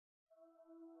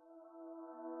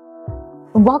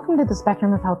Welcome to the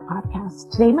Spectrum of Health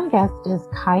podcast. Today my guest is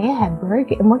Kaya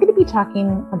Hedberg, and we're going to be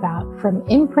talking about from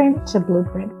imprint to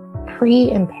blueprint,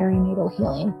 pre and perinatal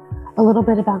healing. A little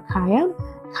bit about Kaya.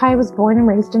 Kaya was born and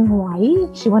raised in Hawaii.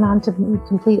 She went on to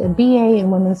complete a BA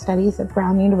in Women's Studies at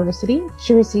Brown University.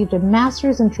 She received a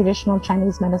master's in traditional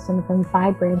Chinese medicine from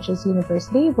Five Branches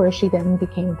University, where she then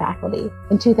became faculty.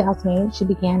 In 2008, she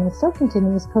began and still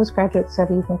continues postgraduate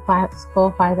studies in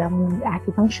classical five-element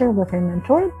acupuncture with her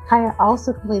mentor. Kaya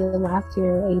also completed last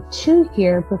year a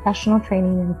 2-year professional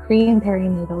training in pre and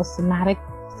perinatal somatic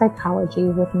psychology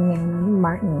with Nana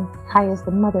Martin. Kaya is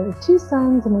the mother of 2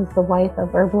 sons and is the wife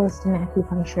of herbalist and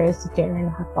acupuncturist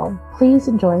Darren Huckle. Please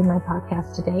enjoy my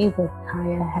podcast today with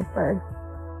Kaya Hedberg.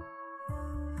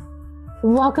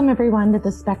 Welcome everyone to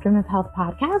the Spectrum of Health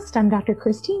podcast. I'm Dr.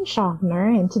 Christine Schaffner,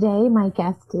 and today my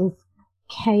guest is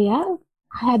Kaya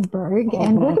Hedberg,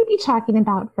 and we're going to be talking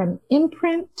about from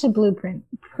imprint to blueprint,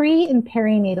 pre and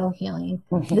perinatal healing.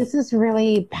 This is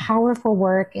really powerful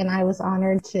work, and I was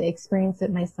honored to experience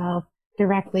it myself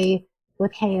directly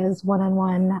with Kaya's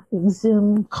one-on-one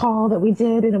Zoom call that we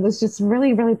did, and it was just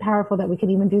really, really powerful that we could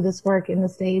even do this work in the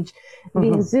stage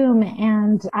via Zoom,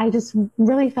 and I just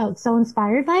really felt so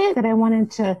inspired by it that I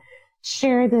wanted to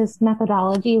share this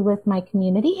methodology with my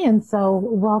community. And so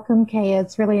welcome, Kaya.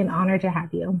 It's really an honor to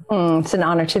have you. It's an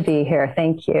honor to be here.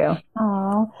 Thank you.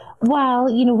 Oh, well,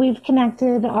 we've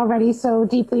connected already so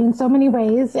deeply in so many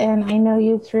ways. And I know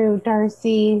you through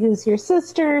Darcy, who's your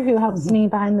sister, who helps me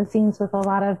behind the scenes with a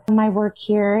lot of my work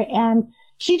here. And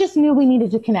she just knew we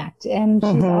needed to connect. And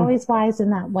she's always wise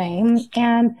in that way.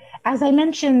 And as I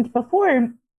mentioned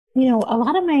before, a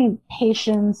lot of my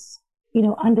patients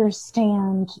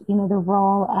understand, the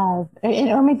role of,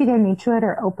 or maybe they're new to it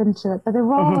or open to it, but the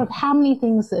role of how many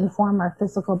things inform our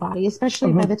physical body,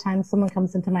 especially by the time someone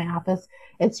comes into my office.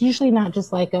 It's usually not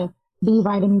just like a B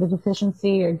vitamin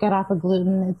deficiency or get off of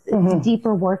gluten. It's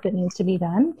deeper work that needs to be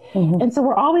done. And so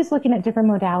we're always looking at different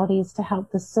modalities to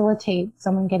help facilitate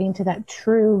someone getting to that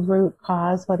true root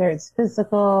cause, whether it's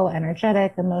physical,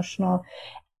 energetic, emotional.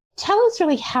 Tell us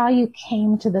really how you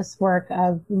came to this work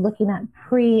of looking at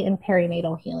pre and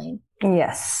perinatal healing.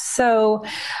 Yes. So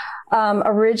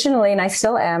originally, and I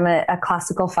still am a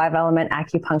classical 5-element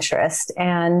acupuncturist.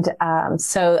 And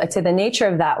so I'd say the nature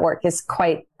of that work is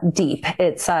quite deep.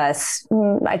 It's,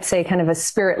 I'd say, kind of a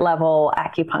spirit level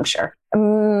acupuncture.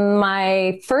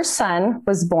 My first son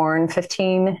was born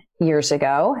 15 years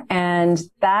ago, and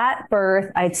that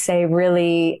birth, I'd say,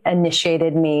 really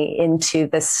initiated me into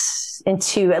birth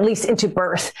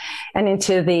and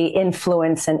into the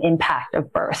influence and impact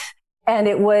of birth. And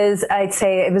I'd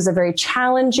say it was a very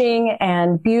challenging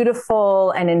and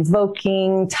beautiful and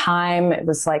invoking time. It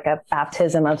was like a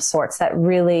baptism of sorts that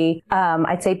really,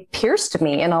 I'd say, pierced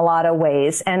me in a lot of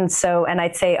ways. And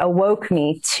I'd say awoke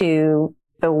me to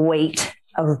the weight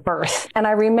of birth. And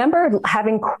I remember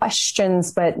having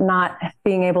questions, but not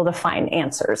being able to find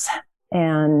answers,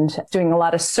 and doing a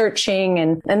lot of searching.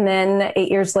 And then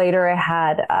 8 years later,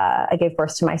 I gave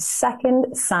birth to my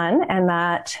second son. And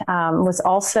that was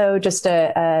also just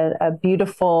a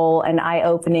beautiful and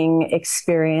eye-opening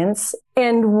experience.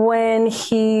 And when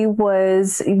he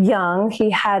was young, he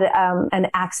had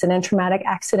an traumatic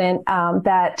accident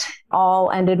that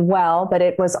all ended well, but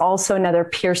it was also another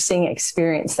piercing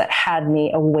experience that had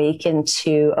me awaken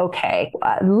to,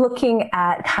 looking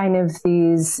at kind of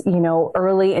these,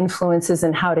 early influences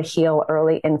and how to heal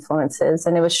early influences.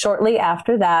 And it was shortly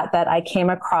after that I came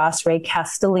across Ray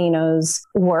Castellino's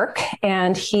work,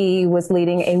 and he was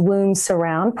leading a womb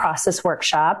surround process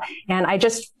workshop. And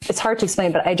it's hard to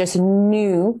explain, but I just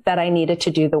knew that I needed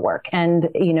to do the work. And,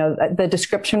 the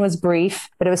description was brief,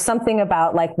 but it was something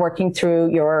about like working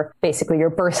through your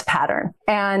birth pattern.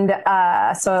 And,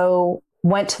 so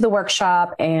went to the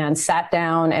workshop and sat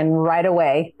down, and right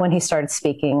away when he started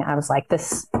speaking, I was like,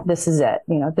 this is it.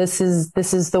 This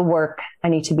is the work I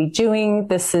need to be doing.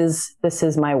 This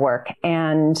is my work.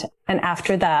 And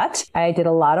after that, I did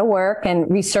a lot of work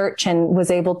and research and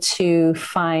was able to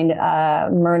find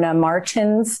Myrna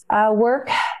Martin's work.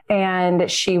 And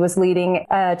she was leading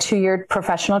a 2-year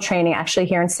professional training actually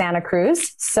here in Santa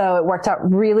Cruz. So it worked out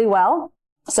really well.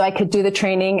 So I could do the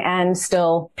training and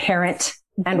still parent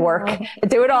and work,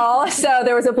 do it all. So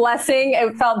there was a blessing.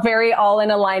 It felt very all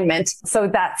in alignment. So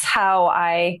that's how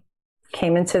I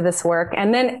came into this work.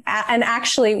 And then, and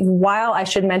actually, while I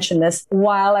should mention this,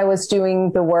 while I was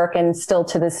doing the work and still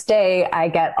to this day, I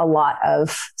get a lot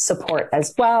of support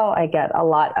as well. I get a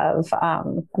lot of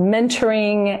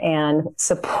mentoring and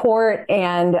support.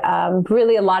 And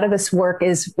really a lot of this work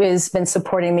is been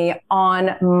supporting me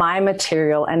on my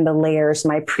material and the layers,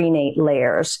 my prenate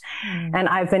layers. And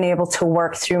I've been able to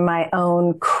work through my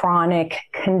own chronic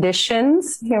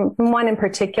conditions, one in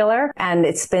particular. And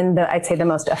it's been I'd say the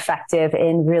most effective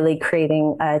in really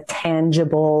creating a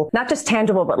tangible, not just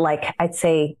tangible, but like I'd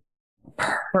say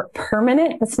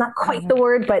permanent. That's not quite the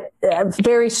word, but a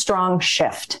very strong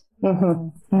shift.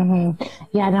 Mm-hmm. Mm-hmm.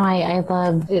 Yeah, no, I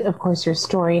love, of course, your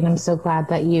story, and I'm so glad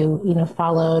that you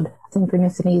followed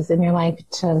synchronicities in your life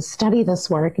to study this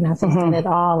work. And as I said, it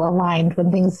all aligned.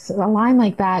 When things align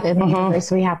like that in the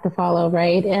universe, we have to follow,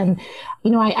 right? And,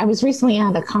 I was recently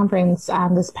at a conference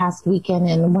this past weekend,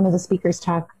 and one of the speakers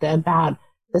talked about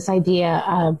this idea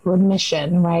of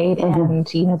remission, right? And,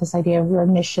 this idea of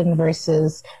remission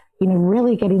versus,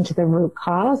 really getting to the root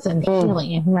cause and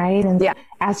healing, right? And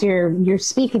as you're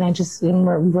speaking, I just am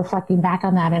reflecting back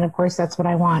on that. And of course, that's what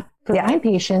I want for my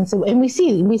patients. And we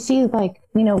see like,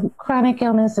 chronic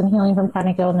illness and healing from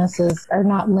chronic illnesses are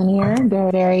not linear.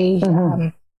 They're very,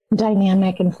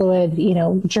 dynamic and fluid,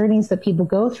 journeys that people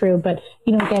go through. But,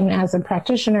 again, as a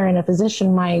practitioner and a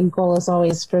physician, my goal is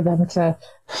always for them to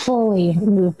fully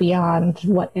move beyond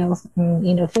what ails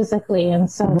them, physically.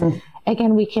 And so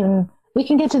again, we can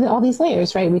get to all these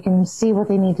layers, right? We can see what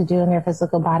they need to do in their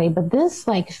physical body. But this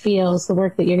the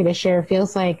work that you're going to share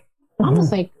feels like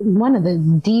almost like one of the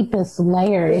deepest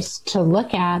layers to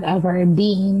look at of our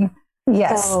being.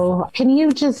 Yes. So can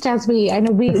you just, I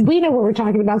know we know what we're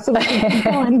talking about, so we can keep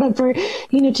going, but for,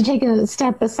 to take a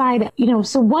step aside,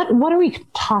 so what are we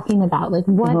talking about? Like,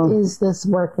 what is this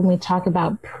work when we talk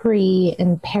about pre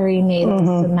and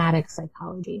perinatal somatic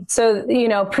psychology? So,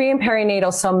 pre and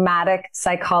perinatal somatic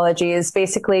psychology is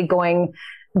basically going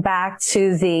back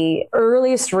to the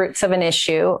earliest roots of an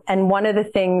issue. And one of the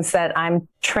things that I'm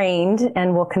trained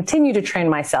and will continue to train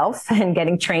myself and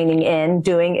getting training in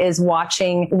doing is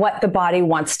watching what the body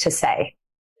wants to say.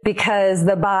 Because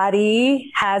the body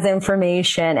has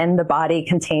information and the body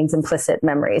contains implicit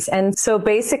memories. And so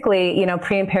basically,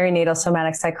 pre and perinatal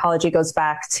somatic psychology goes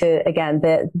back to, again,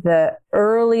 the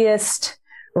earliest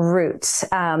roots.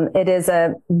 It is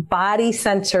a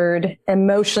body-centered,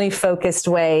 emotionally focused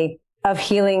way of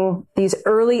healing these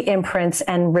early imprints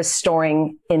and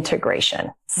restoring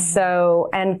integration. So,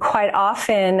 and quite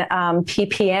often,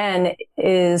 PPN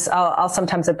is, I'll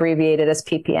sometimes abbreviate it as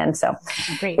PPN. So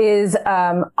is,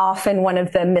 often one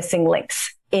of the missing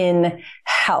links in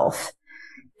health.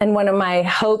 And one of my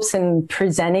hopes in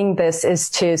presenting this is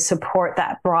to support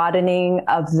that broadening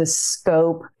of the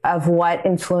scope of what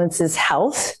influences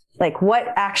health. Like what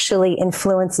actually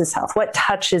influences health, what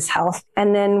touches health.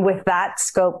 And then with that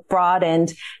scope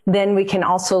broadened, then we can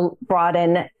also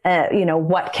broaden,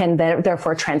 what can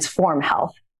therefore transform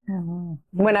health.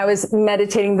 When I was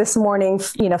meditating this morning,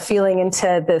 feeling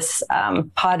into this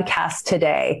podcast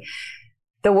today,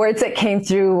 the words that came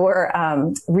through were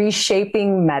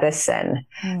reshaping medicine.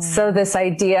 So this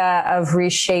idea of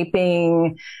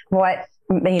reshaping what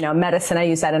medicine, I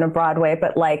use that in a broad way,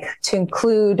 but like to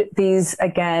include these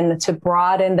again, to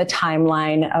broaden the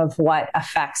timeline of what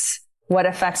affects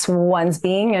one's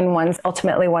being and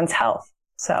ultimately one's health.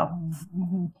 So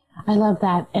I love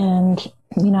that. And,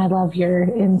 I love your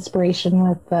inspiration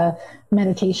with the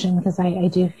meditation, because I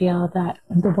do feel that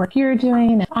the work you're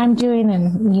doing, I'm doing,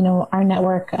 and, our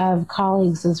network of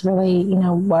colleagues is really,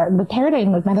 the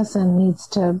paradigm of medicine needs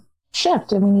to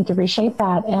shift, and we need to reshape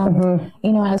that. And,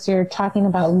 as you're talking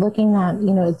about looking at,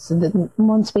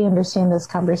 once we understand this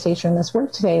conversation, this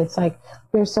work today, it's like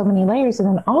there's so many layers. And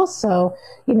then also,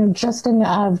 just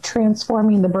of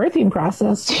transforming the birthing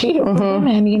process to, for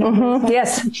women,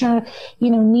 yes, such a,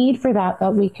 need for that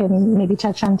we can maybe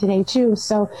touch on today too.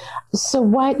 So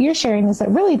what you're sharing is that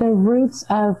really the roots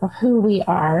of who we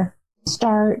are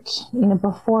start,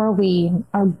 before we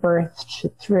are birthed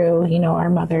through,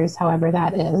 our mothers, however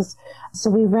that is.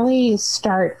 So we really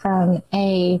start from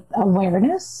a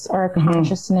awareness or a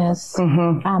consciousness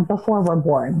before we're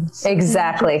born. So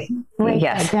exactly.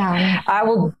 Yes. I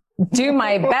will do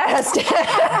my best.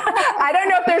 I don't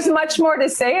know if there's much more to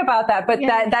say about that, but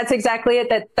that's exactly it.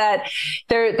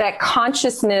 That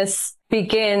consciousness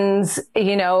begins,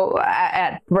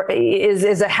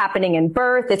 is happening in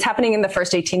birth. It's happening in the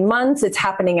first 18 months. It's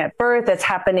happening at birth. It's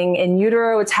happening in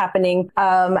utero. It's happening,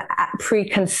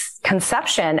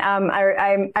 conception.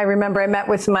 I remember I met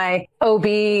with my OB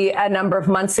a number of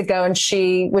months ago, and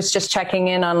she was just checking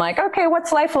in on like, okay,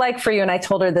 what's life like for you? And I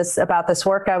told her about this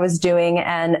work I was doing,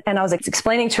 and I was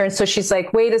explaining to her. And so she's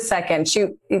like, wait a second,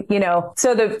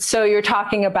 so you're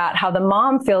talking about how the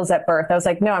mom feels at birth. I was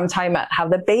like, no, I'm talking about how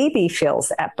the baby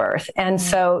feels at birth. And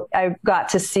so I got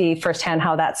to see firsthand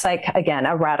how that's like, again,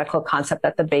 a radical concept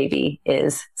that the baby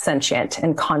is sentient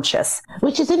and conscious.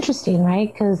 Which is interesting,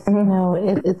 right? Because,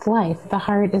 it's life. The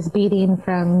heart is beating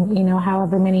from,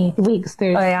 however many weeks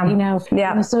there's,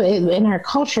 so in our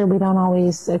culture, we don't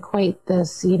always equate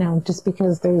this, just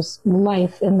because there's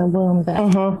life in the womb,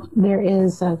 that there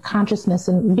is a consciousness.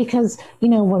 And because,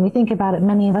 when we think about it,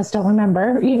 many of us don't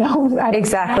remember,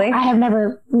 Exactly. I have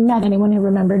never met anyone who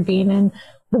remembered being in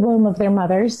the womb of their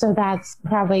mother. So that's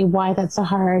probably why that's a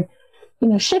hard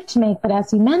shift to make. But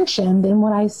as you mentioned, and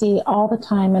what I see all the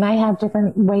time, and I have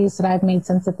different ways that I've made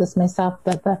sense of this myself,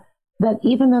 that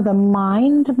even though the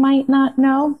mind might not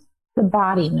know, the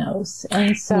body knows.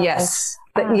 And so, yes.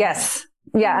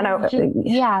 Yeah.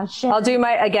 And sure. I'll do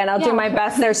my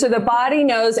best there. So the body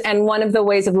knows. And one of the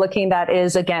ways of looking at that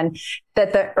is, again,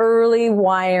 that the early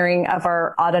wiring of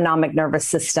our autonomic nervous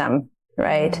system,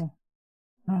 right?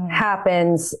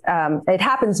 Happens, it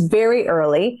happens very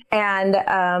early, and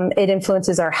it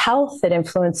influences our health, it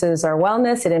influences our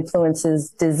wellness, it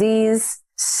influences disease.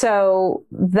 So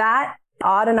that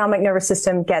autonomic nervous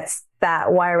system gets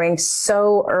that wiring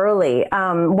so early.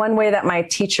 One way that my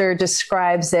teacher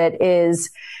describes it is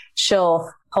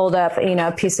she'll hold up,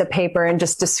 a piece of paper and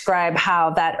just describe how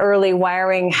that early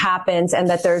wiring happens, and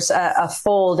that there's a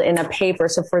fold in a paper.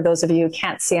 So for those of you who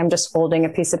can't see, I'm just folding a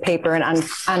piece of paper and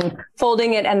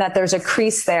unfolding it, and that there's a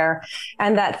crease there,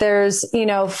 and that there's,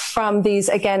 from these,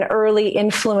 again, early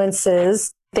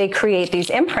influences, they create these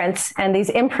imprints, and these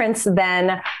imprints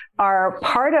then are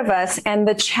part of us. And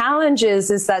the challenge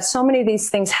is that so many of these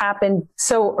things happen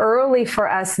so early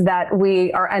for us that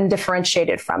we are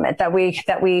undifferentiated from it, that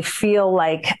we feel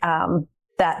like,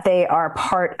 that they are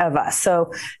part of us.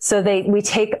 So we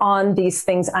take on these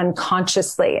things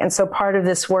unconsciously. And so part of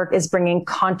this work is bringing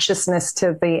consciousness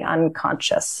to the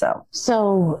unconscious.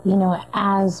 So,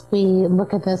 as we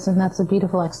look at this, and that's a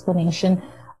beautiful explanation.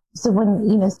 So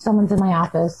when, someone's in my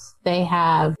office, they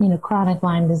have, chronic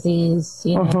Lyme disease,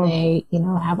 they,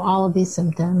 have all of these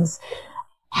symptoms.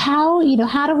 How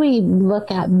do we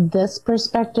look at this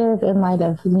perspective in light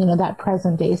of, that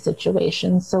present day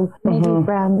situation? So maybe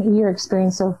from your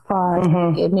experience so far,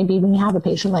 maybe when you have a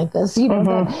patient like this,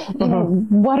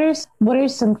 what are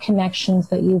some connections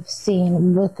that you've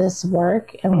seen with this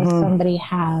work and with somebody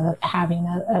having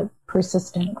a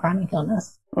persistent chronic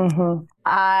illness?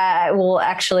 I will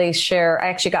actually share. I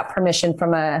actually got permission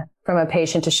from a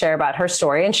patient to share about her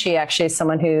story, and she actually is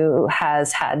someone who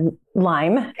has had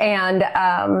Lyme, and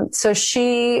so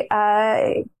she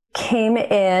came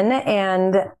in,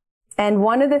 and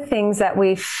one of the things that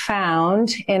we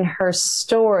found in her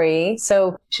story,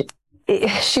 so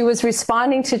she was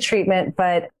responding to treatment,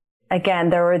 but again,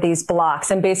 there were these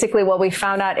blocks. And basically what we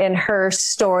found out in her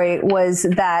story was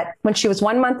that when she was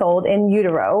 1 month old in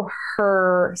utero,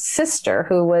 her sister,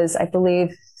 who was, I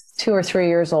believe, 2 or 3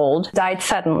 years old, died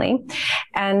suddenly.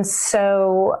 And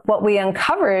so what we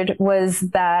uncovered was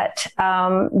that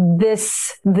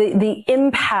the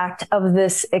impact of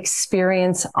this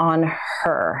experience on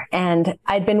her. And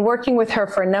I'd been working with her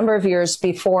for a number of years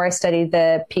before I studied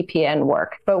the PPN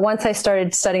work. But once I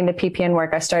started studying the PPN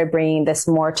work, I started bringing this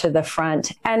more to the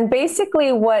front. And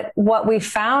basically what we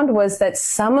found was that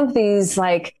some of these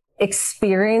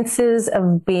experiences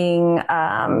of being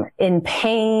in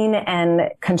pain and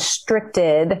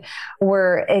constricted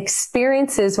were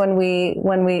experiences when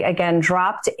we again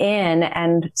dropped in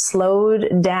and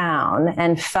slowed down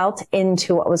and felt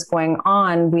into what was going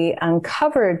on. We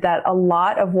uncovered that a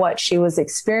lot of what she was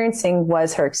experiencing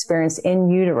was her experience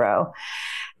in utero.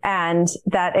 And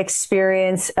that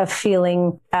experience of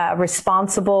feeling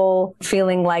responsible,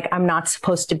 feeling like I'm not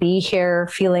supposed to be here,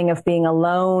 feeling of being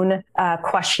alone,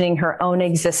 questioning her own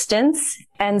existence.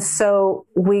 And so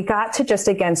we got to just,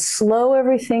 again, slow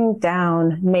everything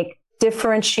down, make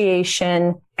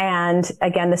differentiation. And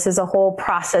again, this is a whole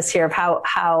process here of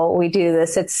how we do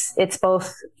this. It's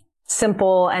both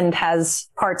simple and has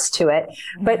parts to it.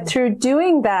 But through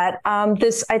doing that,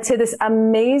 this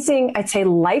amazing,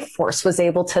 life force was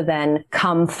able to then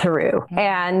come through.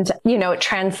 And, it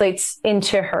translates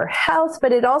into her health,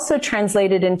 but it also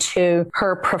translated into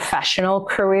her professional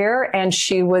career. And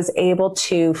she was able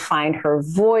to find her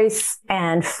voice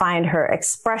and find her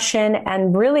expression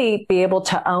and really be able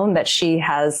to own that she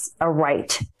has a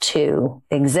right to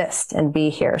exist and be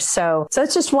here. So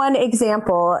it's just one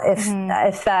example,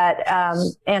 if that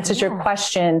answers your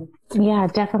question. Yeah,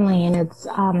 definitely. And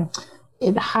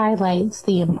it highlights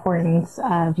the importance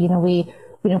of,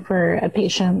 for a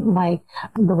patient like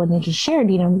the one you just shared,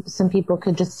 some people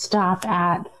could just stop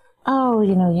at,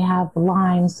 you have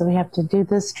Lyme, so we have to do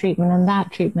this treatment and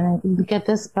that treatment and get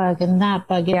this bug and that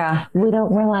bug. Yeah. We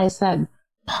don't realize that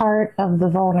part of the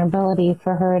vulnerability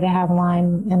for her to have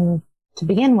Lyme and to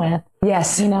begin with,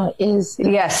 is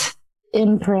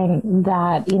imprint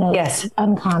that,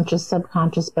 unconscious,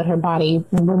 subconscious, but her body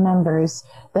remembers,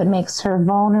 that makes her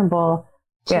vulnerable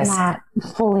to not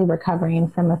fully recovering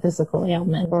from a physical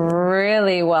ailment.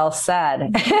 Really well said.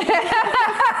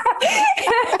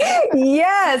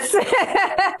 Yes.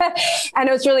 And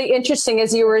it was really interesting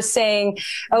as you were saying,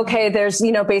 okay, there's,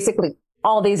 basically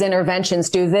all these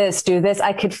interventions, do this.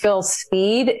 I could feel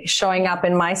speed showing up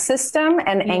in my system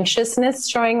and anxiousness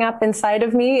showing up inside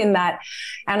of me and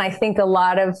I think a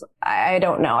lot of, I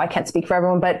don't know, I can't speak for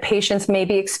everyone, but patients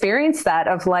maybe experience that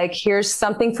of like, here's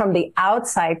something from the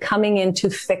outside coming in to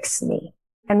fix me.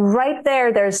 And right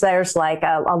there's like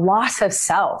a loss of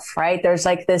self, right? There's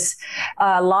like this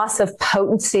loss of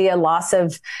potency, a loss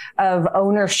of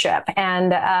ownership.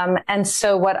 And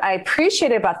so what I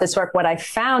appreciated about this work, what I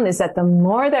found is that the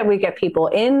more that we get people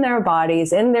in their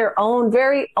bodies, in their own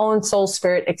very own soul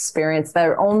spirit experience,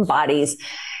 their own bodies,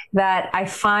 that I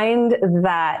find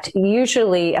that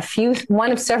usually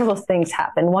one of several things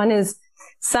happen. One is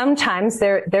sometimes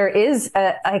there is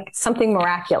like something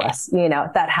miraculous,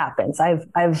 that happens.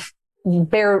 I've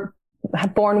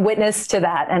borne witness to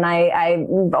that. And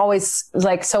I'm always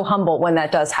like so humbled when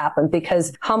that does happen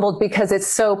because it's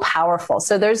so powerful.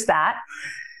 So there's that.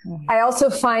 I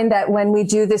also find that when we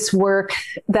do this work,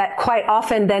 that quite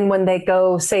often then when they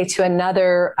go, say, to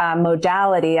another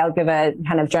modality, I'll give a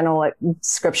kind of general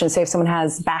description, say if someone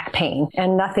has back pain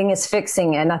and nothing is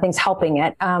fixing it, nothing's helping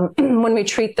it. When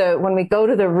we go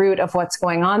to the root of what's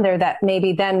going on there, that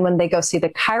maybe then when they go see the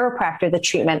chiropractor, the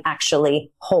treatment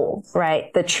actually holds,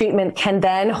 right? The treatment can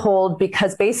then hold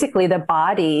because basically the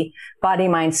body,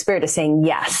 mind, spirit is saying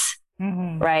yes,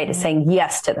 right? Is saying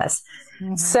yes to this.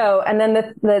 So, and then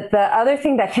the other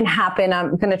thing that can happen,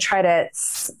 I'm going to try to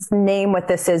name what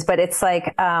this is, but it's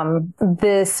like,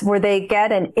 where they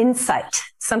get an insight.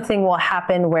 Something will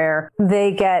happen where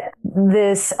they get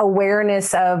this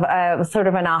awareness of sort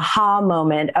of an aha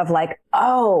moment of like,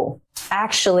 oh,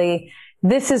 actually,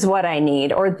 this is what I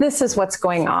need, or this is what's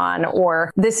going on,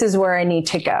 or this is where I need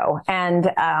to go.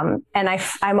 And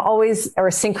I'm always, or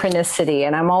synchronicity,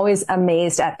 and I'm always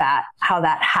amazed at that, how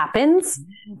that happens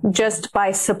just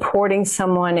by supporting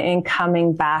someone in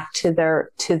coming back to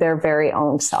their very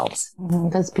own selves.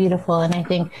 That's beautiful. And I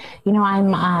think,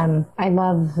 I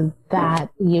love that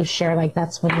you share, like,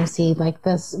 that's when you see like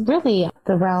this really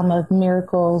the realm of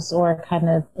miracles or kind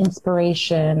of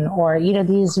inspiration or,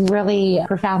 these really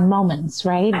profound moments,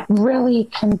 right? Really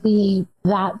can be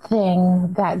that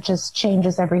thing that just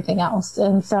changes everything else.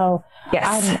 And so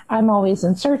I'm always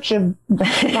in search of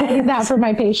finding that for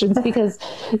my patients because,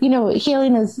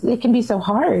 healing it can be so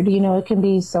hard, it can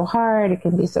be so hard. It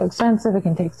can be so expensive. It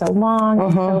can take so long.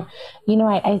 And so,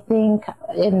 I think,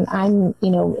 and I'm,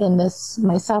 in this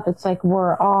myself, it's like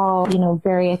we're all,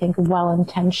 very, I think,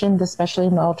 well-intentioned, especially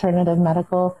in the alternative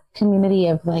medical community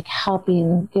of like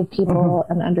helping give people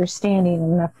an understanding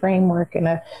and a framework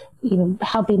and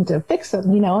helping to fix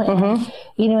them,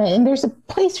 and there's a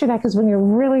place for that because when you're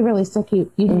really, really sick, you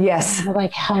need to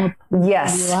like help you up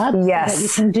so that you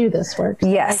can do this work.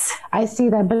 So I see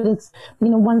that, but it's,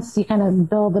 once you kind of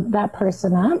build that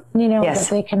person up, that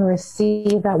they can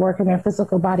receive that work and their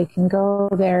physical body can go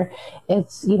there.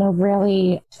 It's,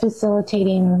 really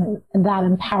facilitating that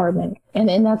empowerment.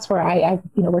 And that's where I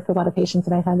work with a lot of patients,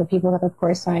 and I find the people that, of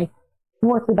course, I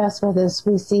work the best with is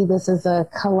we see this as a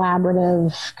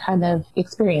collaborative kind of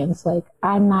experience. Like,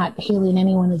 I'm not healing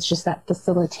anyone. It's just that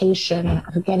facilitation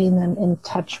of getting them in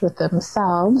touch with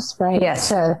themselves, right? Yes.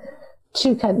 To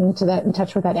to cut into that, in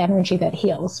touch with that energy that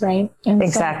heals, right? And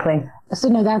exactly. So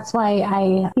no, that's why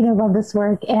I, love this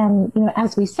work. And,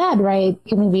 as we said, right,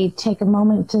 can maybe take a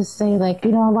moment to say, like, a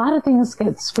lot of things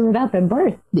get screwed up in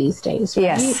birth these days, right?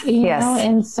 Yes. You know?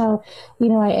 And so,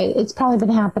 it's probably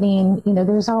been happening,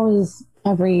 there's always,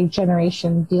 every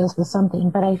generation deals with something,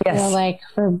 but I feel like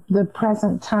for the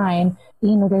present time,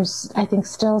 there's, I think,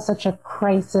 still such a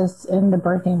crisis in the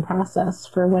birthing process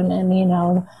for women,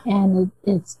 and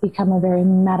it's become a very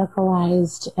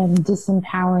medicalized and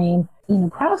disempowering,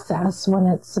 process when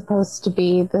it's supposed to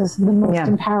be the most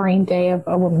empowering day of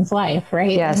a woman's life,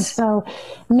 right? Yes. And so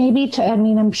maybe,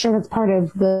 I'm sure that's part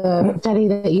of the study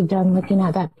that you've done looking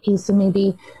at that piece, and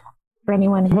maybe for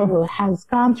anyone who has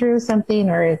gone through something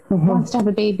or wants to have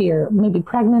a baby or maybe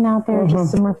pregnant out there,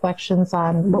 just some reflections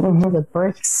on what we do with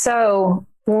birth. So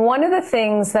one of the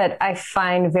things that I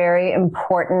find very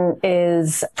important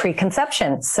is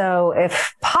preconception. So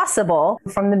if possible,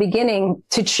 from the beginning,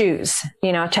 to choose,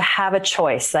 to have a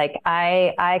choice. Like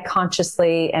I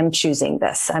consciously am choosing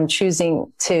this. I'm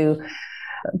choosing to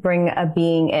bring a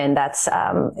being in. That's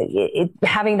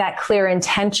having that clear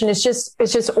intention is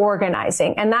just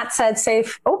organizing. And that said, say,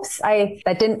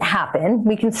 that didn't happen.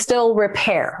 We can still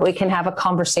repair. We can have a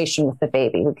conversation with the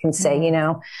baby. We can say,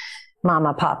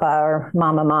 mama, papa, or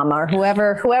mama, or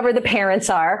whoever the parents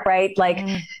are, right? Like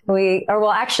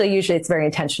actually, usually it's very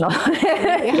intentional.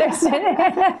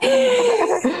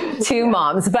 Two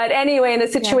moms. But anyway, in a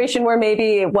situation where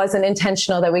maybe it wasn't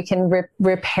intentional, that we can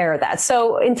repair that.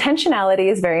 So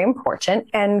intentionality is very important,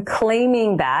 and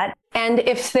claiming that. And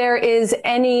if there is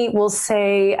any, we'll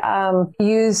say,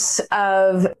 use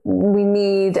of, we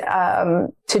need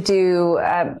to do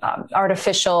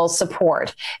artificial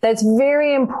support, that's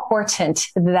very important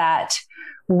that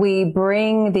we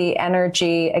bring the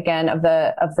energy again of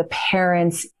the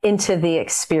parents into the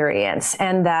experience,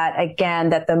 and that again,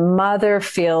 that the mother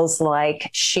feels like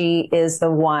she is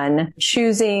the one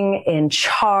choosing, in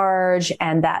charge,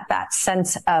 and that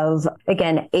sense of,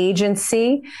 again,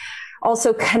 agency.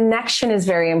 Also, connection is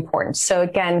very important. So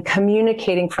again,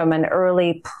 communicating from an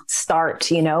early start,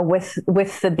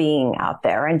 with the being out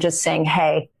there, and just saying,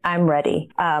 hey, I'm ready.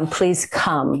 Please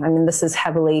come. This is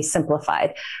heavily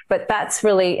simplified, but that's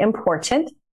really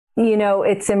important.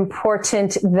 It's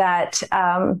important that,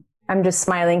 I'm just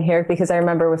smiling here because I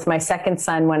remember with my second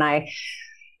son, when I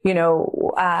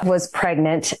was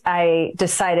pregnant, I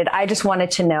decided I just wanted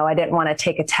to know. I didn't want to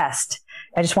take a test.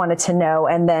 I just wanted to know.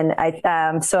 And then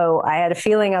so I had a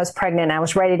feeling I was pregnant. I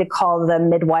was ready to call the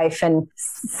midwife and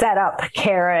set up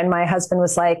care. And my husband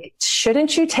was like,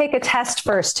 shouldn't you take a test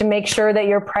first to make sure that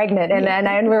you're pregnant?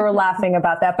 And we were laughing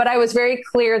about that, but I was very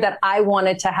clear that I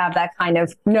wanted to have that kind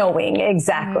of knowing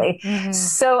exactly. Mm-hmm.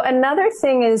 So another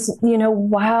thing is,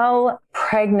 while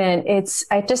pregnant,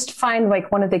 I just find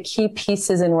like one of the key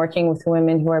pieces in working with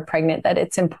women who are pregnant, that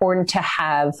it's important to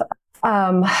have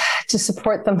to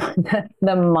support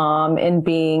the mom in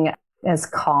being as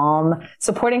calm,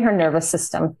 supporting her nervous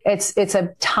system. It's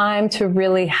a time to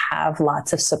really have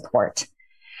lots of support.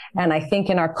 And I think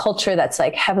in our culture that's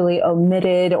like heavily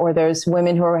omitted, or there's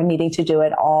women who are needing to do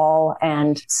it all.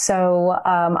 And so,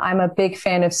 I'm a big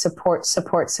fan of support.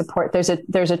 There's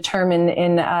a term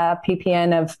in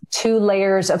PPN of 2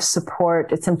 layers of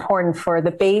support. It's important for the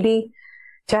baby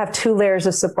to have 2 layers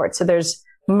of support. So there's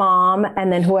mom,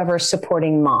 and then whoever's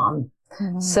supporting mom.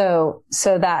 Mm-hmm. So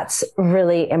that's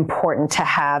really important to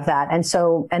have that.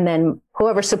 And then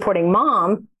whoever's supporting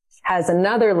mom has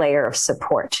another layer of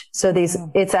support. So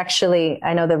it's actually,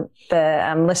 I know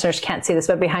the listeners can't see this,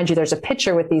 but behind you, there's a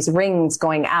picture with these rings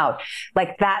going out.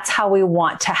 Like that's how we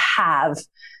want to have,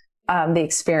 the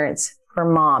experience for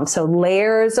mom. So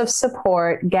layers of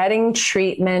support, getting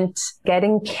treatment,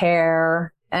 getting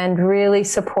care, and really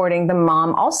supporting the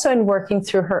mom also in working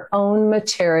through her own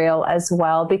material as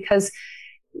well, because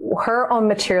her own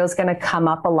material is going to come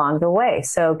up along the way.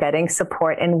 So getting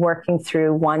support and working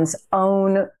through one's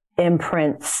own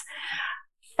imprints.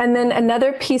 And then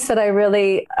another piece that I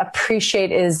really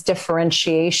appreciate is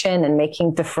differentiation and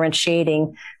making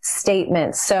differentiating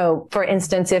statements. So for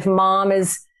instance, if mom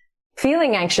is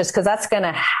feeling anxious, because that's going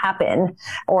to happen,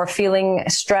 or feeling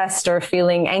stressed or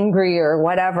feeling angry or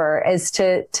whatever, is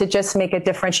to just make a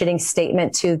differentiating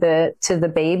statement to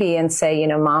the baby and say,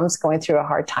 mom's going through a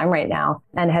hard time right now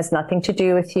and it has nothing to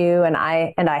do with you. And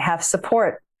I have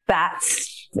support.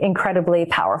 That's incredibly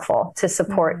powerful to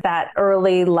support that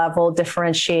early level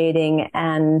differentiating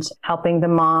and helping the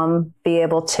mom be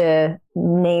able to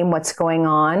name what's going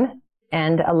on,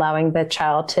 and allowing the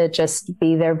child to just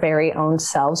be their very own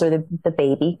selves, or the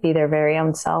baby be their very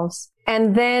own selves.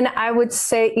 And then I would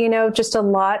say, just a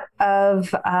lot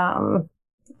of,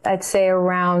 I'd say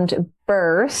around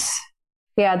birth.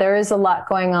 Yeah, there is a lot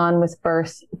going on with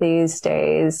birth these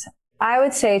days. I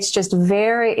would say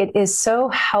it is so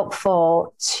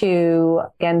helpful to,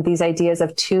 again, these ideas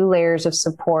of 2 layers of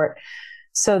support.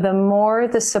 So the more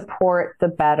the support, the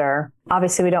better.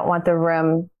 Obviously, we don't want the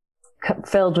room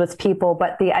filled with people,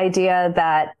 but the idea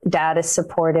that dad is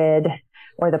supported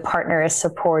or the partner is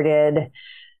supported,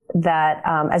 that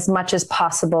as much as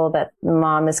possible that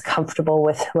mom is comfortable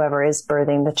with whoever is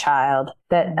birthing the child.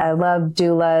 That I love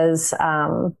doulas.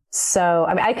 So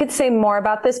I could say more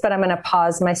about this, but I'm going to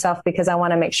pause myself because I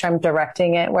want to make sure I'm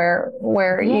directing it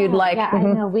where you'd like. Yeah, I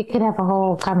know we could have a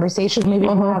whole conversation. Maybe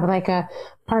we'll have like a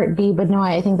part B, but no,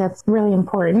 I think that's really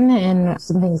important and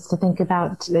some things to think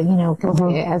about, 'cause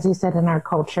as you said, in our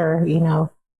culture,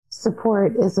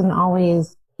 support isn't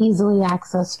always easily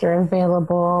accessed or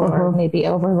available or maybe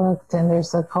overlooked. And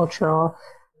there's a cultural,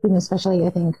 especially I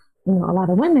think, a lot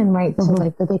of women, right? So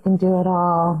like that they can do it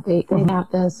all. They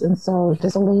got this. And so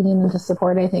just leaning into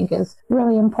support, I think is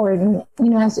really important.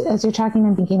 As you're talking,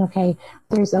 I'm thinking, okay,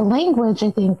 there's a language,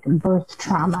 I think, birth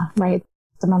trauma, right?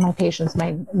 Some of my patients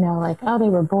might know, like, oh, they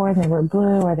were born, they were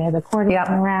blue, or they had the cord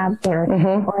wrapped, or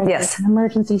yes, an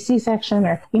emergency C-section,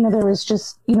 or, there was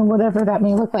just, whatever that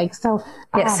may look like. So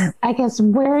I guess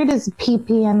where does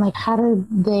PPN, like, how do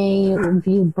they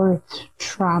view birth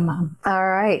trauma? All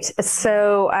right.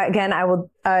 So again,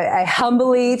 I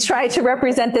humbly try to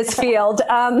represent this field.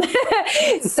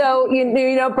 So,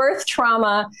 birth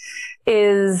trauma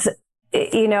is,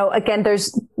 again,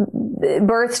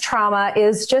 birth trauma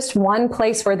is just one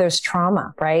place where there's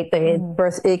trauma, right?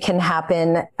 It can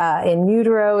happen in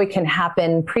utero, it can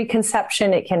happen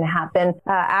preconception, it can happen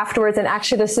afterwards. And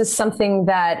actually, this is something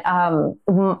that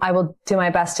I will do my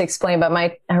best to explain. But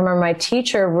I remember my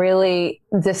teacher really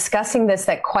discussing this,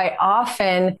 that quite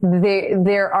often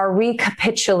there are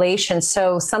recapitulations.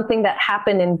 So something that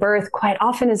happened in birth quite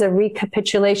often is a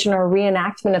recapitulation or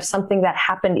reenactment of something that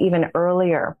happened even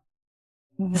earlier.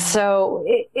 So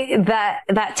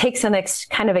that takes an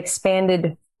kind of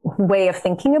expanded way of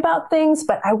thinking about things.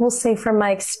 But I will say from my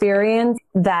experience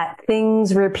that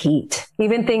things repeat,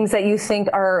 even things that you think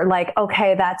are like,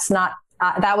 okay, that's not,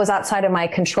 that was outside of my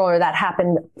control, or that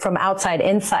happened from outside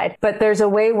inside. But there's a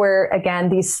way where, again,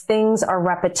 these things are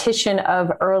repetition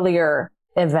of earlier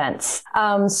events.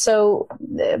 So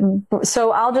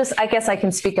I guess I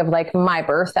can speak of like my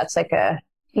birth. That's like a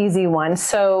easy one.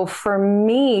 So for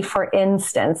me, for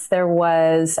instance, I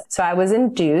was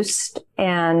induced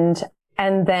and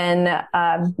then,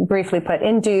 briefly put,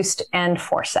 induced and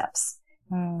forceps.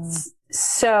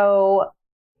 So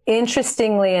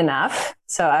interestingly enough,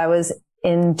 so I was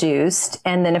induced.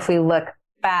 And then if we look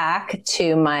back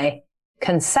to my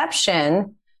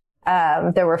conception,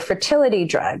 there were fertility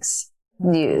drugs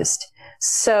used.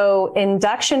 So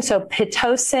induction, so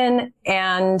Pitocin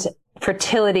and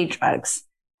fertility drugs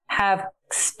have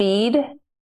speed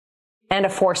and a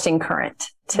forcing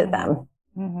current to them.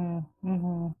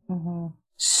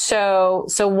 So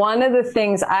one of the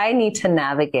things I need to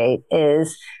navigate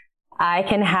is I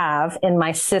can have in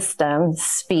my system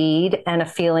speed and a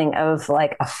feeling of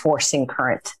like a forcing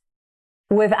current.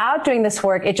 Without doing this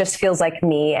work, it just feels like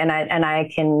me,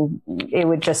 it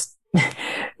would just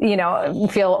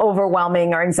feel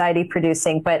overwhelming or anxiety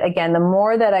producing. But again, the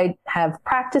more that I have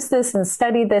practiced this and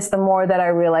studied this, the more that I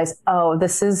realize, oh,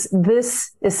 this is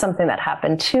something that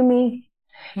happened to me.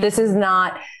 This isn't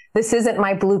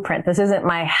my blueprint. This isn't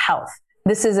my health.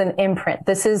 This is an imprint.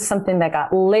 This is something that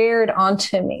got layered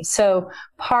onto me. So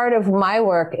part of my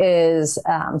work is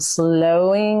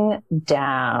slowing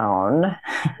down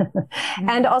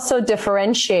and also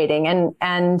differentiating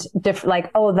and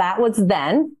like, oh, that was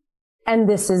then. And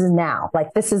this is now.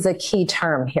 Like, this is a key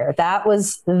term here. That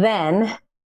was then.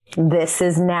 This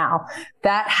is now.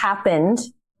 That happened.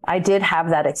 I did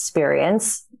have that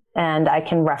experience and I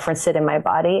can reference it in my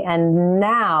body. And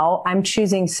now I'm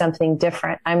choosing something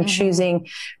different. I'm choosing,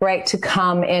 right, to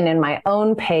come in my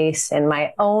own pace, in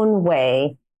my own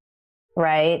way,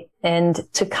 right? And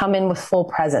to come in with full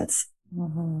presence.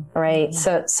 Right.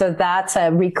 So that's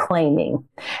a reclaiming.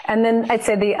 And then I'd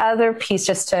say the other piece,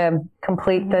 just to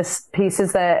complete this piece,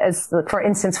 is for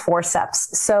instance,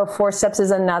 forceps. So forceps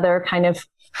is another kind of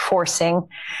forcing.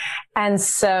 And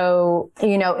so,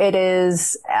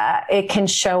 it can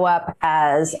show up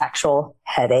as actual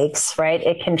headaches, right?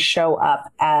 It can show up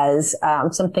as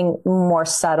something more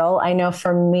subtle. I know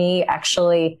for me,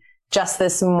 actually, just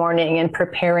this morning in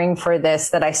preparing for this,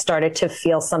 that I started to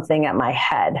feel something at my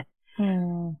head.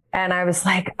 And I was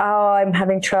like, oh, I'm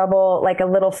having trouble, like a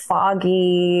little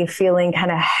foggy feeling,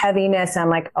 kind of heaviness. I'm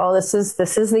like, oh, this is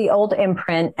the old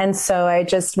imprint. And so I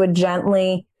just would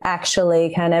gently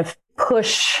actually kind of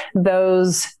push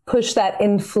that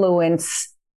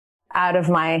influence out of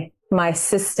my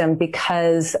system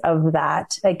because of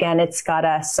that. Again, it's got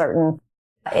a certain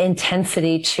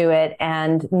intensity to it,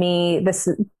 and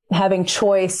having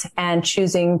choice and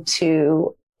choosing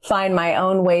to find my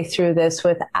own way through this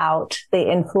without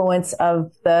the influence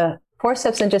of the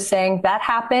forceps, and just saying that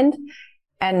happened.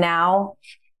 And now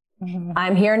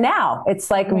I'm here now. It's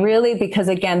like really, because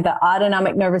again, the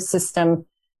autonomic nervous system,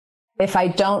 if I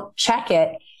don't check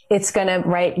it, it's going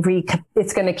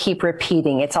to keep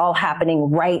repeating. It's all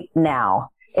happening right now.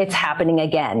 It's happening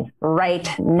again right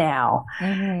now.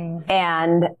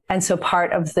 And so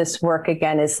part of this work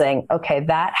again is saying, okay,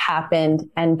 that happened,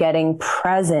 and getting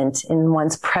present in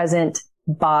one's present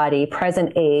body,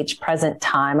 present age, present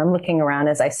time. I'm looking around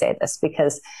as I say this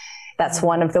because that's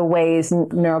one of the ways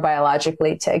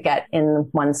neurobiologically to get in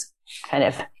one's kind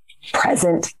of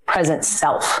present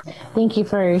self. Thank you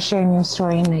for sharing your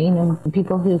story, and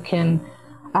people who can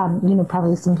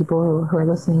probably some people who are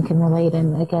listening can relate.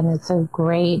 And again, it's a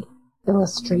great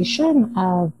illustration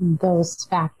of those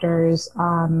factors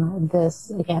on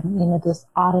this, again, this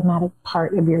automatic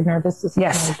part of your nervous system.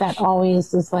 Yes. That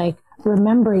always is like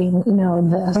remembering,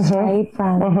 this, right?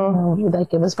 From,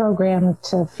 like it was programmed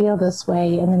to feel this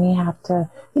way. And then you have to,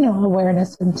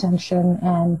 awareness, intention,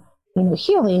 and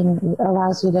healing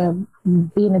allows you to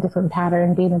be in a different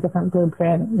pattern, be in a different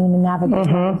blueprint, navigate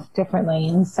life differently.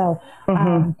 And so,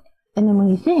 and then when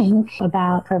you think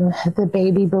about from the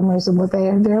baby boomers and what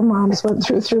their moms went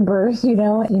through birth,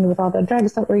 with all the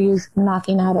drugs that were used,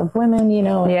 knocking out of women,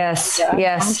 yes,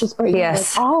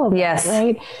 like all of that,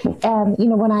 right?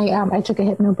 And, when I took a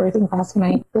hypnobirthing class when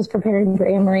I was preparing for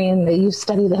Amory, and you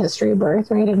study the history of birth,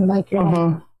 right? And like, you're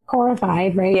like,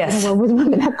 horrified, right? Yes. What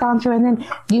women have gone through. And then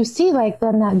you see then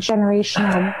that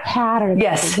generational pattern.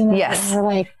 Yes. Yes. And you're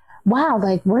like, wow,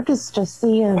 like we're just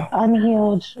seeing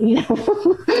unhealed,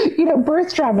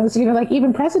 birth traumas, like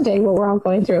even present day, what we're all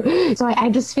going through. So I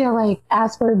just feel like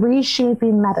as we're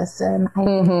reshaping medicine, I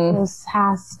think this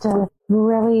has to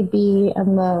really be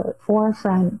in the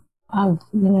forefront of,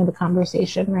 the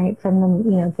conversation, right? From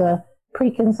the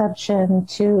preconception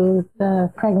to the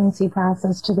pregnancy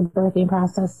process to the birthing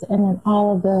process, and then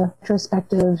all of the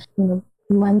retrospective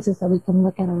lenses that we can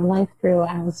look at our life through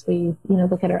as we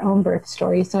look at our own birth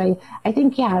story. So I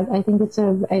think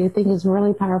it's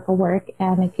really powerful work,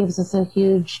 and it gives us a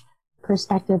huge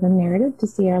perspective and narrative to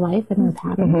see our life and our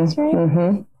patterns,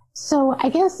 right? So I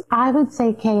guess I would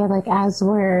say, Kay, like as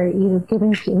we're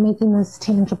making this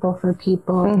tangible for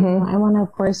people, I want to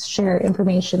of course share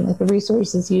information like the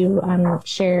resources you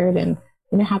shared, and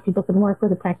how people can work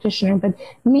with a practitioner. But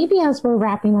maybe as we're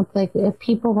wrapping up, like if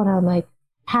people want to like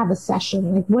have a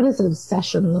session, like what does a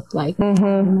session look like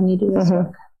when you do this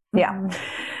work? Yeah.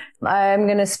 I'm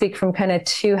going to speak from kind of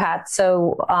two hats.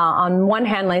 So on one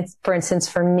hand, like for instance,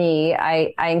 for me,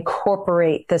 I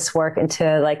incorporate this work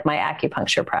into like my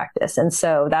acupuncture practice. And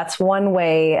so that's one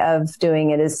way of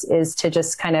doing it is to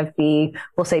just kind of be,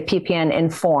 we'll say PPN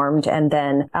informed, and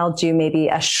then I'll do maybe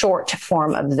a short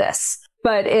form of this.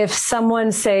 But if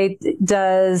someone say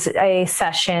does a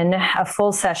session, a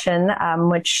full session,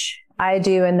 which I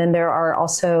do. And then there are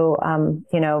also,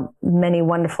 many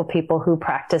wonderful people who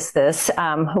practice this,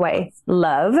 who I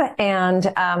love.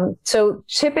 And so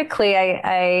typically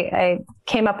I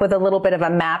came up with a little bit of a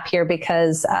map here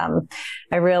because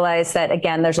I realized that,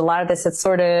 again, there's a lot of this that's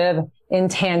sort of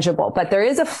intangible, but there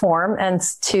is a form and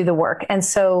to the work. And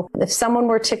so if someone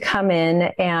were to come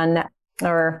in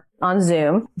or on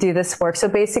Zoom, do this work. So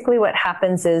basically what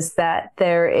happens is that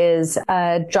there is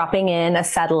a dropping in, a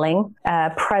settling,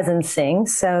 presencing.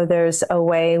 So there's a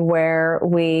way where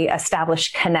we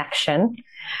establish connection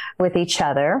with each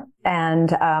other.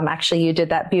 And actually, you did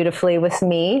that beautifully with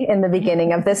me in the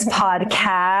beginning of this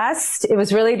podcast. It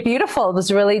was really beautiful. It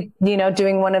was really,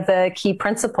 doing one of the key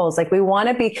principles. Like we want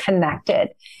to be connected.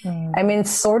 I mean, it's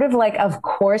sort of like, of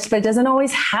course, but it doesn't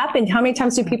always happen. How many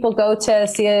times do people go to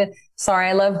see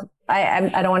I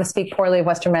don't want to speak poorly of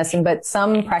Western medicine, but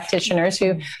some practitioners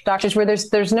doctors where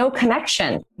there's no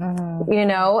connection,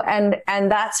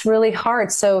 and that's really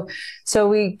hard. So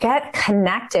we get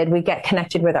connected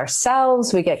with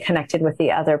ourselves, we get connected with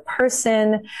the other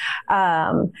person.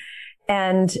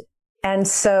 And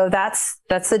so that's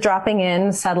the dropping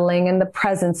in, settling, and the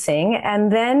presencing.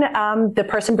 And then, the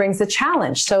person brings the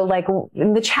challenge. So like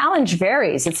the challenge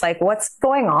varies. It's like, what's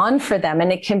going on for them?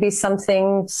 And it can be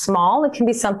something small. It can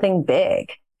be something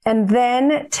big. And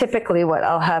then typically what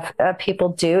I'll have people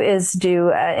do is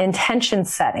do intention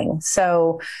setting.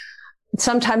 So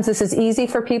sometimes this is easy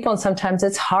for people and sometimes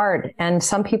it's hard. And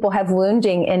some people have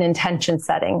wounding in intention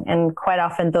setting. And quite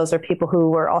often those are people who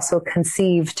were also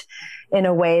conceived in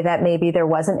a way that maybe there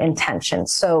wasn't intention.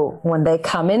 So when they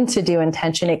come in to do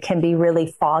intention, it can be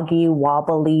really foggy,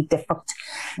 wobbly, difficult.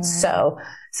 Mm-hmm.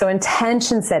 So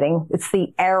intention setting, it's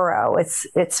the arrow.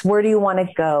 It's where do you want to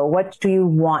go? What do you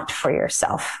want for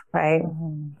yourself? Right.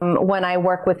 Mm-hmm. When I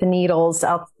work with needles,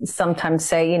 I'll sometimes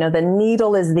say, the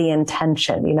needle is the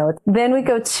intention, then we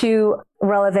go to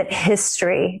relevant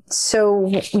history. So,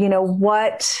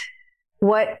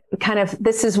 what kind of,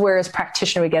 this is where as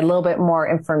practitioner, we get a little bit more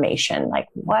information, like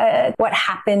what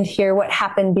happened here? What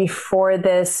happened before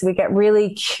this? We get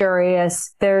really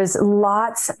curious. There's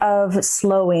lots of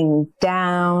slowing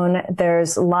down.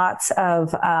 There's lots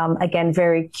of, again,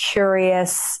 very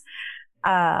curious,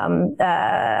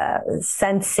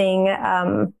 sensing.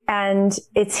 And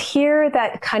it's here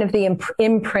that kind of the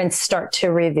imprints start to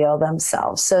reveal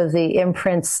themselves. So the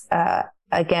imprints,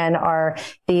 again, are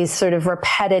these sort of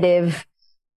repetitive,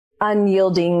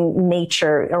 unyielding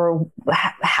nature or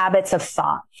habits of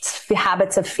thought,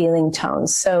 habits of feeling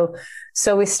tones. So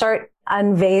we start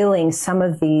unveiling some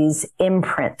of these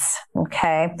imprints.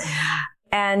 Okay.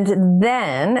 And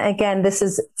then again, this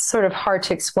is sort of hard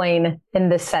to explain in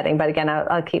this setting, but again,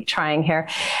 I'll keep trying here.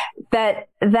 That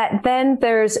then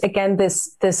there's again,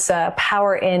 this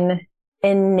power in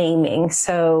naming.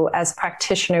 So as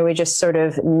practitioner, we just sort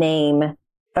of name,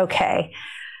 okay,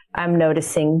 I'm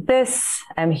noticing this,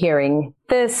 I'm hearing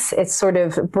this. It's sort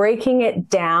of breaking it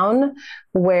down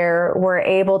where we're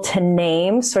able to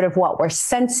name sort of what we're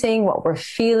sensing, what we're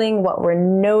feeling, what we're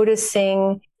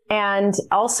noticing. And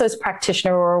also as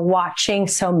practitioner, we're watching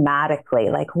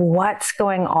somatically, like what's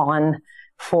going on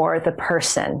for the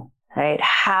person, right?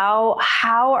 How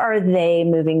are they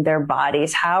moving their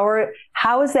bodies? How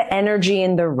is the energy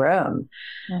in the room,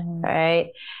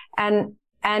 right? And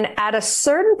at a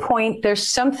certain point, there's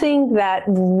something that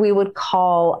we would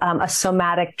call a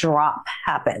somatic drop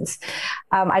happens.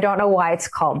 I don't know why it's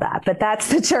called that, but that's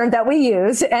the term that we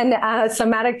use. And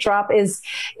somatic drop is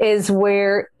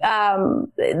where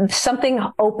something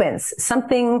opens,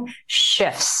 something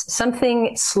shifts,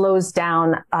 something slows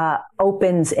down,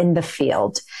 opens in the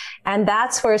field. And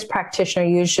that's where as practitioner,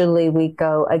 usually we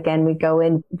go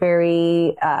in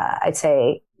very, I'd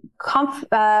say,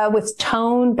 with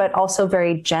tone, but also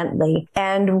very gently.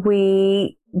 And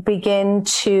we begin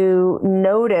to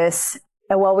notice,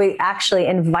 we actually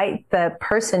invite the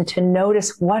person to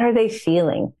notice what are they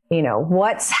feeling,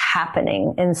 what's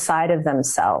happening inside of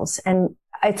themselves. And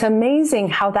it's amazing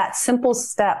how that simple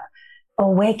step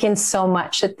awakens so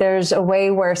much, that there's a way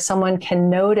where someone can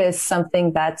notice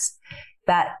something that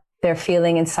they're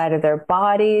feeling inside of their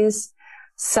bodies.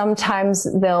 Sometimes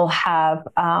they'll have,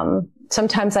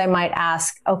 sometimes I might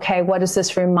ask, okay, what does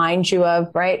this remind you of,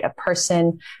 right? A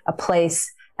person, a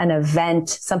place, an event,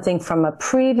 something from a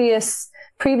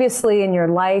previously in your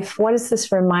life. What does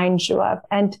this remind you of?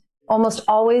 And almost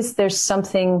always there's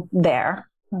something there.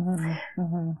 Mm-hmm.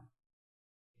 Mm-hmm.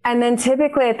 And then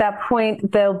typically at that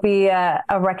point, there'll be a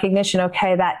recognition,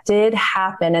 okay, that did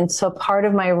happen. And so part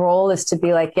of my role is to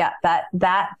be like, yeah,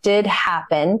 that did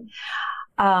happen.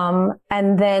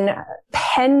 And then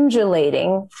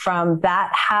pendulating from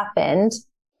that happened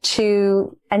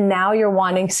to, and now you're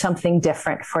wanting something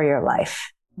different for your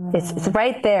life. Mm-hmm. It's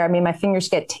right there. I mean, my fingers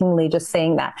get tingly just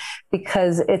saying that,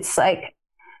 because it's like,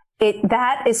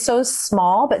 that is so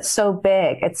small, but so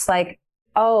big. It's like,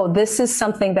 oh, this is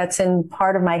something that's in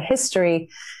part of my history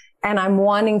and I'm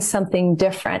wanting something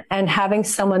different, and having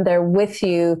someone there with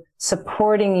you,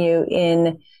 supporting you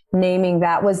in naming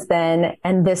that was then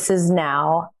and this is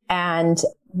now, and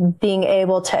being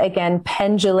able to again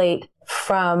pendulate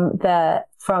from the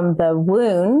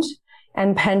wound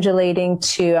and pendulating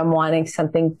to I'm wanting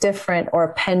something different,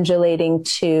 or pendulating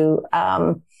to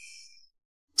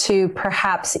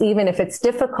perhaps, even if it's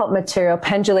difficult material,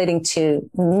 pendulating to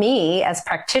me as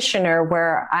practitioner,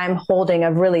 where I'm holding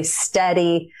a really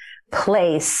steady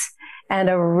place and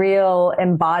a real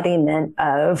embodiment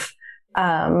of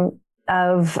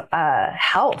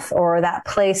health, or that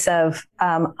place of,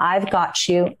 I've got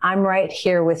you, I'm right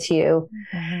here with you.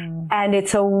 Mm-hmm. And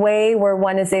it's a way where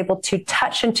one is able to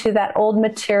touch into that old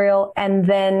material and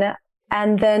then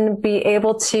be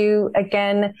able to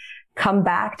again come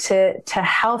back to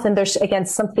health. And there's again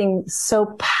something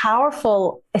so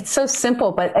powerful. It's so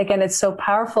simple, but again, it's so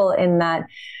powerful in that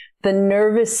the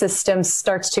nervous system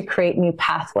starts to create new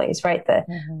pathways, right?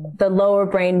 The lower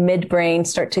brain, midbrain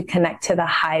start to connect to the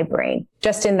high brain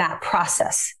just in that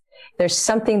process. there's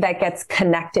something that gets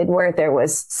connected where there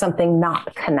was something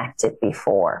not connected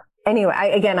before. Anyway,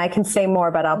 I can say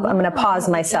more, but I'm going to pause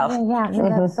myself.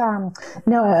 That's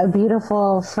a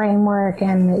beautiful framework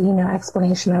and,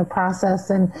 explanation of process.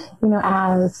 And,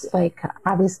 as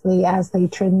obviously as they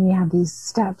train, you have these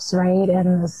steps, right?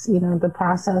 And this, the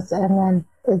process. And then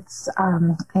it's,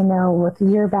 I know with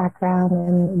your background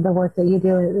and the work that you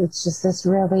do, it's just this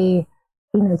really,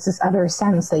 it's this other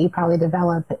sense that you probably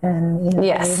develop and,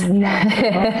 yes. You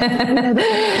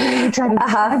try to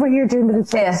describe what you're doing, but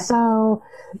it's so,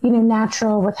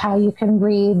 natural with how you can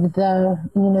read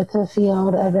the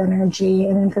field of energy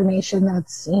and information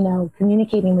that's,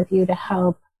 communicating with you to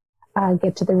help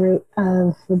get to the root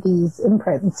of these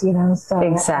imprints, so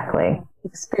exactly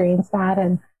experience that.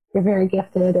 And you're very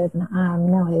gifted and,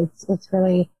 it's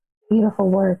really beautiful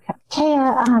work.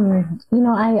 Kaya,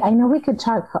 I know we could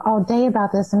talk all day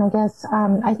about this, and I guess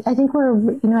I think we're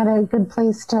at a good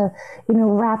place to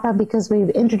wrap up, because we've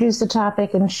introduced the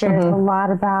topic and shared a lot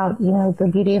about the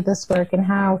beauty of this work and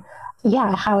how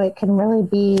it can really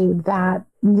be that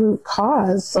root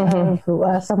cause of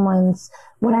someone's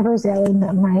whatever's ailing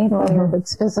them, right? Whether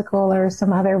it's physical or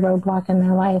some other roadblock in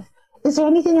their life. Is there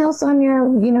anything else on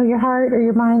your heart or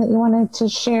your mind that you wanted to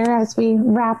share as we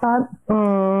wrap up?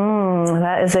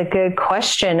 That is a good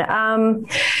question.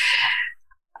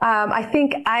 I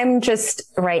think I'm just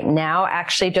right now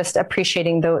actually just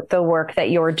appreciating the work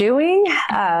that you're doing.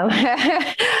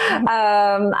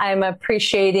 I'm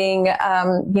appreciating,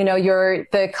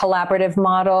 the collaborative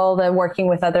model, the working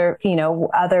with other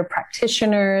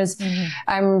practitioners.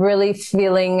 I'm really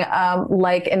feeling,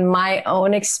 like in my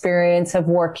own experience of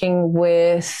working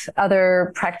with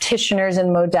other practitioners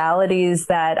and modalities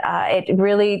that, it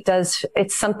really does,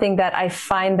 it's something that I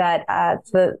find that,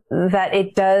 that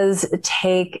it does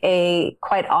take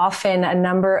quite often a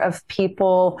number of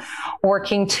people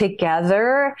working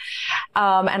together.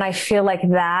 And I feel like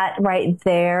that right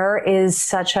there is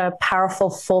such a powerful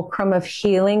fulcrum of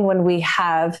healing when we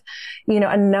have,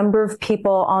 a number of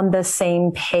people on the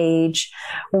same page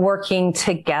working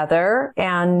together.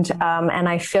 And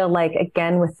I feel like,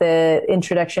 again, with the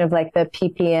introduction of the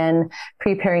PPN,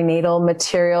 pre-perinatal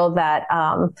material, that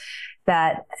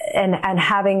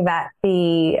having that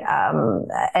be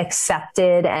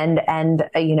accepted and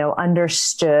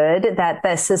understood, that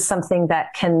this is something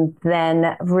that can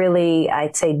then really,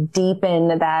 I'd say,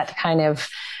 deepen that kind of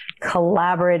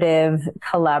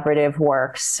collaborative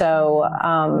work. So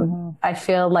I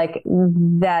feel like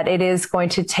that it is going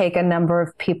to take a number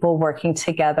of people working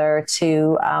together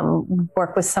to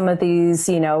work with some of these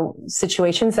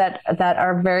situations that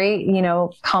are very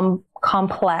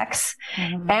complex.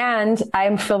 And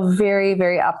I feel very,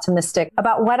 very optimistic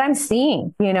about what I'm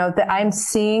seeing, that I'm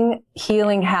seeing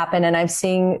healing happen, and I'm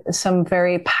seeing some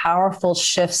very powerful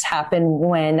shifts happen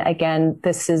when, again,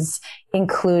 this is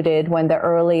included, when the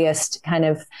earliest kind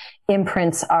of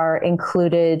imprints are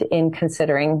included in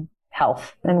considering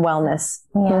health and wellness.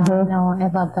 Yeah, no, I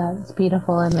love that. It's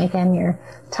beautiful. And again, you're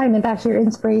tying it back to your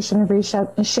inspiration of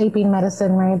reshaping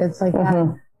medicine, right? It's like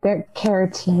their care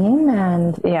team,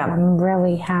 and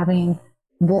really having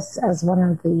this as one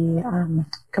of the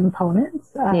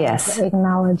components of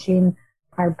acknowledging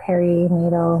our pre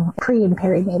and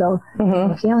perinatal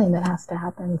healing that has to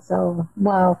happen. So,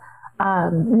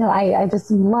 I just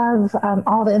love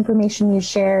all the information you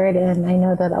shared, and I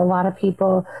know that a lot of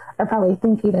people are probably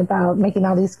thinking about making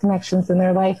all these connections in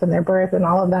their life and their birth and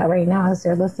all of that right now as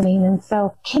they're listening. And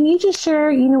so can you just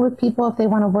share, with people, if they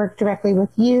want to work directly with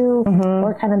you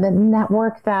or kind of the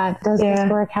network that does this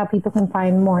work, how people can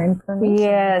find more information?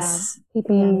 Yes.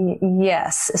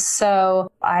 Yes.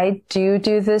 So I do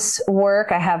this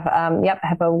work. I have, I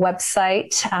have a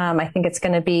website. I think it's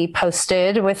going to be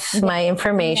posted with my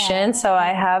information. So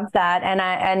I have that,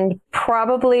 and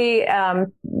probably,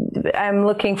 I'm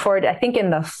looking forward, I think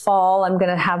in the fall, I'm going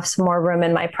to have some more room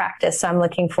in my practice. So I'm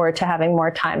looking forward to having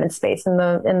more time and space in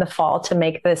the fall to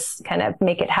make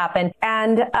it happen.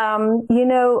 And,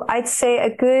 I'd say a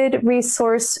good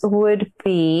resource would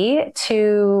be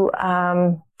to,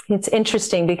 it's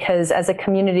interesting because as a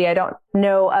community, I don't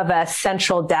know of a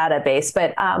central database,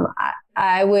 but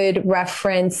I would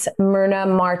reference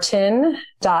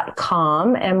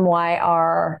myrnamartin.com,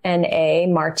 MYRNA,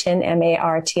 Martin,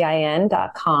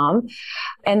 MARTIN.com.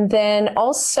 And then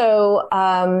also,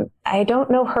 I don't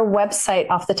know her website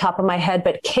off the top of my head,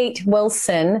 but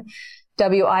katewilson.com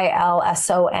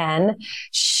Wilson.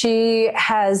 She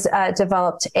has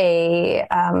developed a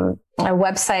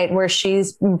website where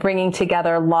she's bringing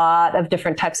together a lot of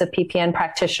different types of PPN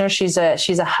practitioners. She's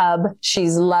a hub.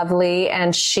 She's lovely,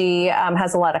 and she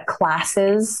has a lot of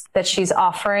classes that she's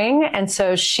offering. And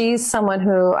so she's someone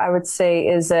who I would say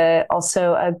is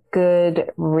also a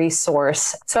good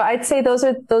resource. So I'd say those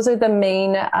are the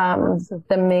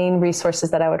main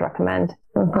resources that I would recommend.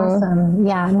 Mm-hmm. Awesome.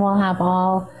 Yeah, and we'll have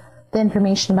all the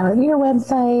information about your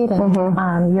website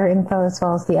and your info, as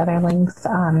well as the other links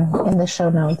in the show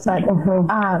notes. But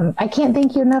I can't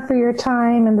thank you enough for your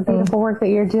time and the beautiful work that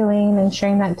you're doing and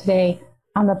sharing that today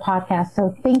on the podcast.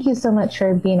 So thank you so much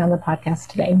for being on the podcast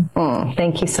today.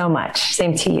 Thank you so much.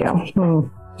 Same to you.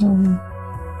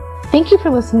 Thank you for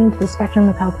listening to the Spectrum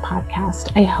of Health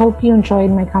podcast. I hope you enjoyed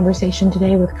my conversation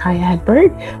today with Kaya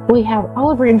Hedberg. We have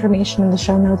all of her information in the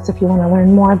show notes if you want to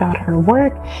learn more about her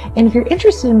work. And if you're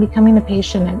interested in becoming a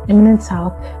patient at Eminence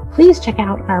Health, please check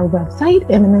out our website,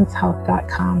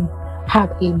 eminencehealth.com.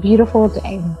 Have a beautiful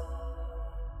day.